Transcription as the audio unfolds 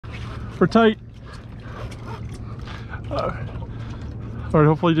We're tight. All right,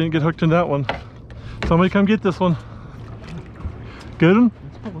 hopefully you didn't get hooked in that one. Somebody come get this one. Good one?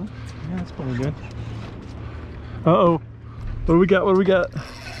 Yeah, that's probably good. Uh-oh. What do we got? What do we got?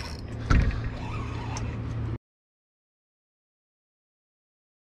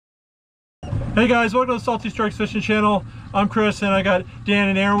 Hey guys, welcome to the Salty Strikes Fishing Channel. I'm Chris and I got Dan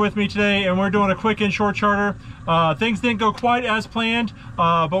and Aaron with me today, and we're doing a quick inshore charter. Things didn't go quite as planned,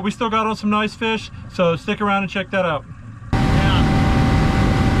 but we still got on some nice fish, so stick around and check that out.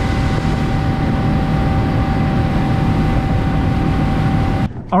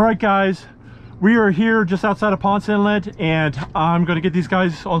 All right guys, we are here just outside of Ponce Inlet, and I'm going to get these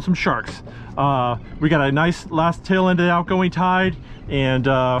guys on some sharks. We got a nice last tail end of the outgoing tide, and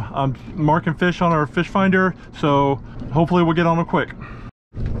I'm marking fish on our fish finder, so hopefully we'll get on them quick.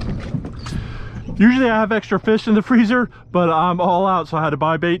 Usually I have extra fish in the freezer, but I'm all out, so I had to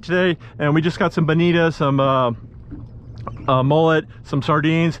buy bait today, and we just got some bonita, some mullet, some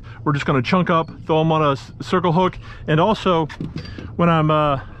sardines. We're just going to chunk up, throw them on a circle hook. And also, when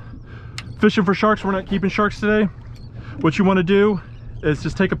I'm fishing for sharks, we're not keeping sharks today, what you want to do is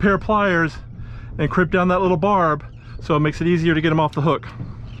just take a pair of pliers and crimp down that little barb, so it makes it easier to get them off the hook.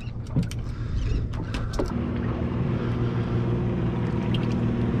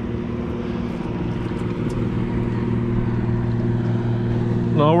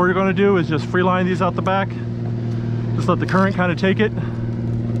 And all we're going to do is just free line these out the back. Just let the current kind of take it.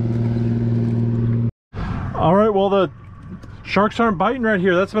 All right, well, the sharks aren't biting right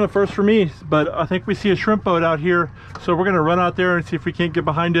here. That's been a first for me, but I think we see a shrimp boat out here, so we're going to run out there and see if we can't get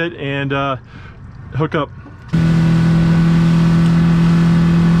behind it and hook up.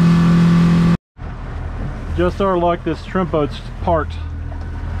 Just our luck, this shrimp boat's parked,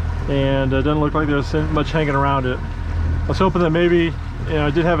 and it doesn't look like there's much hanging around it. I was hoping that maybe, you know,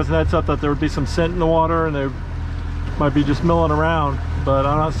 I did have his nets up, that there would be some scent in the water and they might be just milling around, but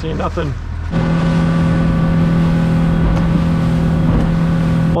I'm not seeing nothing.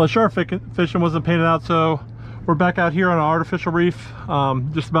 Well, the shark fishing wasn't painted out, so we're back out here on an artificial reef,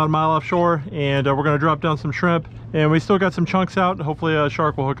 just about a mile offshore, and we're going to drop down some shrimp, and we still got some chunks out. Hopefully a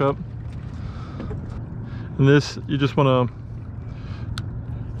shark will hook up. And this, you just want to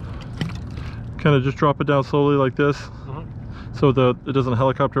kind of just drop it down slowly like this, so it doesn't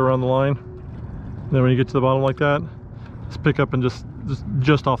helicopter around the line. And then when you get to the bottom like that, just pick up and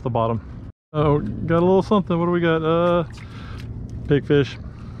just off the bottom. Oh, got a little something. What do we got? Big fish.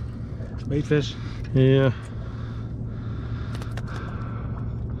 Bait fish. Yeah.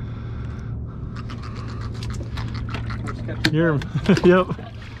 Hear him. Yep.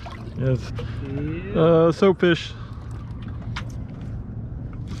 Yes. Yeah. Soapfish.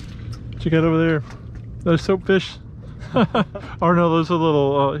 What you got over there? Those soapfish? Or no, those are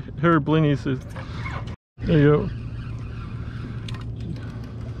little hairy blinnies. There you go.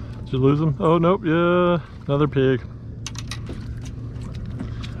 Did you lose them? Oh, nope. Yeah. Another pig.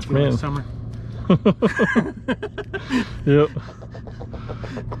 Man. Summer. Yep.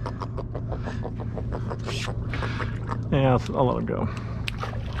 Yeah, I'll let him go.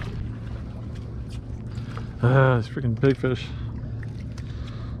 It's freaking big fish.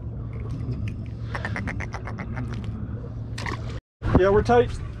 Yeah, we're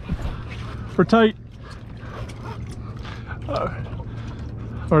tight. We're tight. All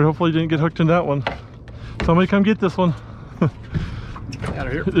right, hopefully you didn't get hooked in that one. Somebody come get this one. Out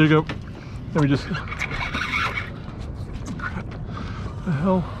of here. There you go. Let me just... What the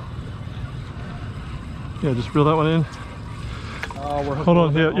hell? Yeah, just reel that one in. Oh, we're hold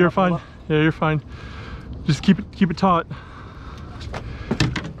on. Yeah, you're fine. Yeah, you're fine. Just keep it taut.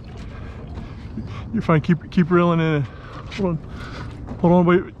 You're fine. Keep reeling in. Hold on.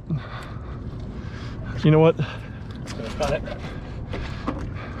 Wait. You know what? Got it.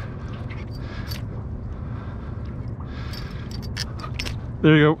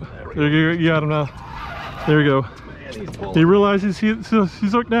 There you go. There you go. You got him now. There you go. Man, he realizes he's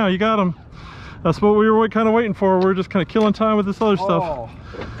hooked now. You got him. That's what we were kind of waiting for. We're just kind of killing time with this other stuff.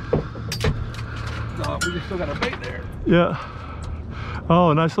 No, we just still got a bait there. Yeah.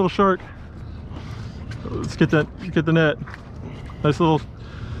 Oh, nice little shark. Let's get the net. Nice little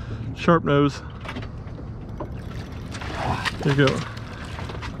sharp nose. There you go.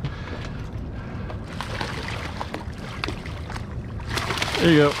 There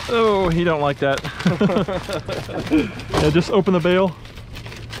you go. Oh, he don't like that. Yeah, just open the bail.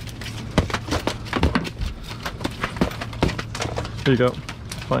 There you go.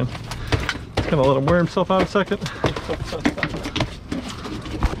 Fine. Just gonna let him wear himself out a second.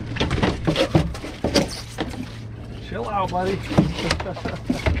 Chill out, buddy.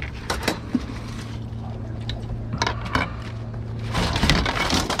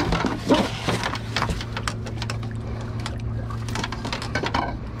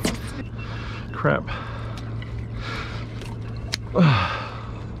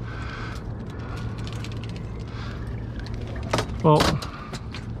 Well,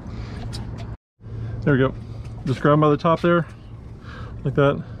 there we go. Just grab them by the top there, like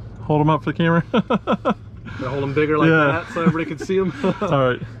that. Hold them up for the camera. Gotta hold them bigger like that so everybody can see them. All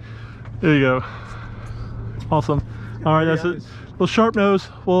right, there you go. Awesome. All right, that's it. Little sharp nose.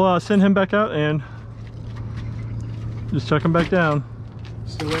 We'll send him back out and just check him back down.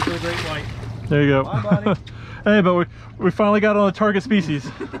 Still wait for the great white. There you go. Bye, buddy. Hey, but we finally got on a target species.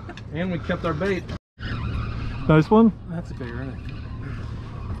 And we kept our bait. Nice one. That's a bigger, isn't it?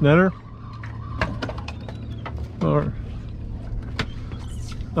 Netter. Or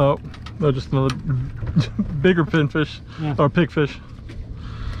oh no, just another bigger pinfish, yeah. Or pigfish.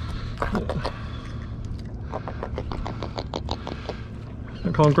 I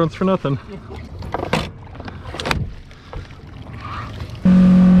call them grunts for nothing.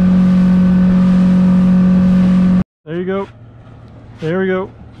 There you go. There we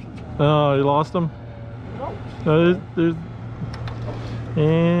go. Oh, you lost them. There's,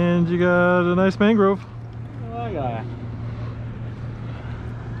 and you got a nice mangrove. Oh, I got it.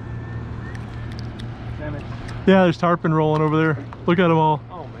 Damn it. Yeah, there's tarpon rolling over there. Look at them all.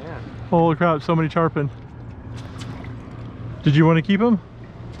 Oh man. Holy crap, so many tarpon. Did you want to keep them?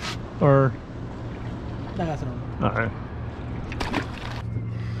 Or? No, that's enough. Alright.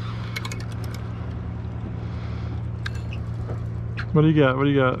 What do you got? What do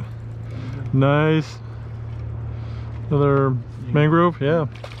you got? Nice. Another mangrove? Yeah.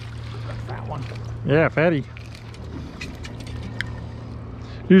 That one. Yeah, fatty.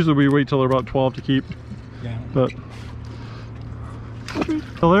 Usually we wait till they're about 12 to keep. Yeah. But.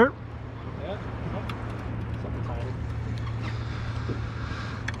 Still there? Yeah. Something tiny.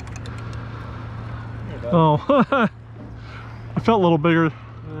 Oh. I felt a little bigger.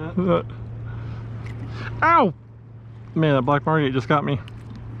 Yeah. Ow! Man, that black margate just got me.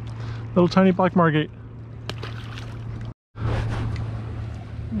 Little tiny black margate.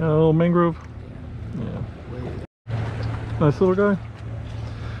 A little mangrove. Yeah. Nice little guy.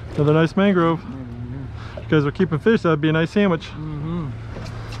 Another nice mangrove. If you guys are keeping fish, that'd be a nice sandwich. Mm-hmm.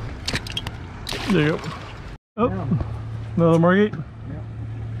 There you go. Oh, Yeah. another margate. Yeah.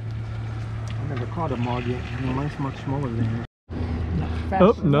 I never caught a margate. Mine's much smaller than yours.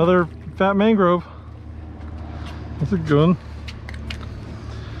 Oh, another fat mangrove. That's a good one.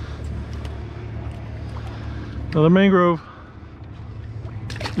 Another mangrove.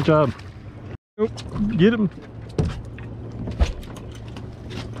 Good job. Oh, get him.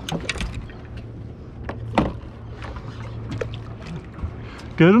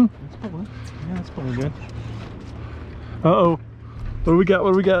 Good one? Yeah, that's probably good. Uh-oh. What do we got?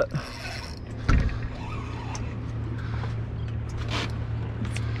 What do we got?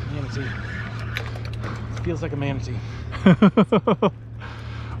 Manatee. Feels like a manatee.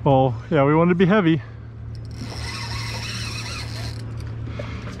 Well, yeah, we wanted to be heavy.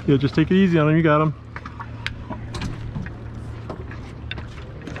 Yeah, just take it easy on him. You got him.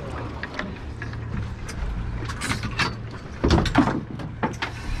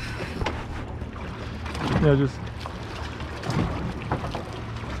 Yeah, just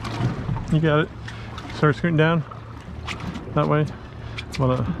you got it. Start scooting down that way.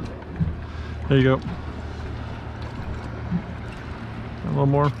 There you go. A little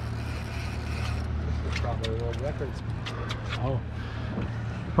more. Probably world records. Oh.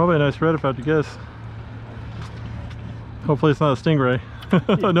 Probably a nice red if I had to guess. Hopefully it's not a stingray.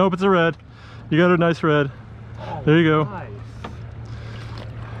 Nope, it's a red. You got a nice red. Oh, there you go. Nice.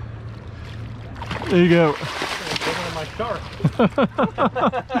 There you go. My shark.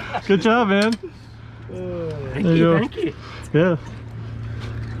 Good job, man. Thank There you, you thank you. Yeah.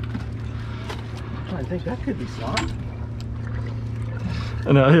 I think that could be soft.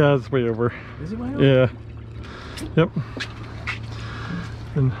 No, yeah, it's way over. Is it way over? Yeah. Yep.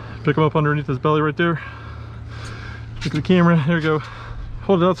 And pick him up underneath his belly right there. Look at the camera. There you go.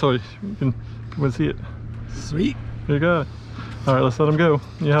 Hold it out so you can come and see it. Sweet. There you go. All right, let's let him go.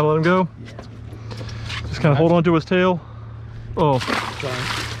 You know how to let him go? Yeah. Just kind of hold on to his tail. Oh.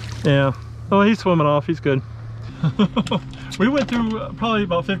 Sorry. Yeah. Oh, he's swimming off. He's good. We went through probably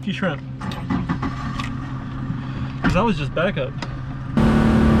about 50 shrimp. Because that was just backup.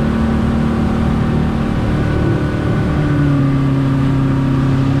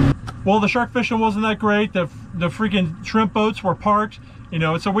 Well, the shark fishing wasn't that great. The freaking shrimp boats were parked. You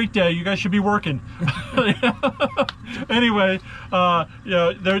know, it's a weekday. You guys should be working. Anyway, yeah,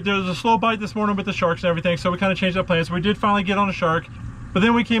 there was a slow bite this morning with the sharks and everything, so we kind of changed our plans. We did finally get on a shark. But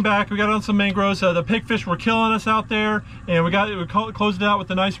then we came back, we got on some mangroves. The pigfish were killing us out there, and we closed it out with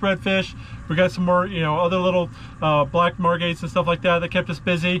the nice redfish. We got some more, you know, other little black margates and stuff like that kept us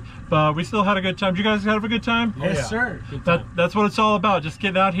busy. But we still had a good time. Did you guys have a good time? Yes, sir. Good time. That's what it's all about, just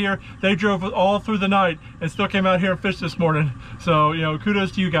getting out here. They drove all through the night and still came out here and fished this morning. So, you know,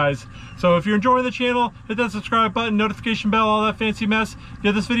 kudos to you guys. So if you're enjoying the channel, hit that subscribe button, notification bell, all that fancy mess.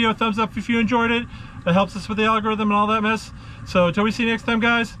 Give this video a thumbs up if you enjoyed it. It helps us with the algorithm and all that mess. So until we see you next time,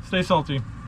 guys, stay salty.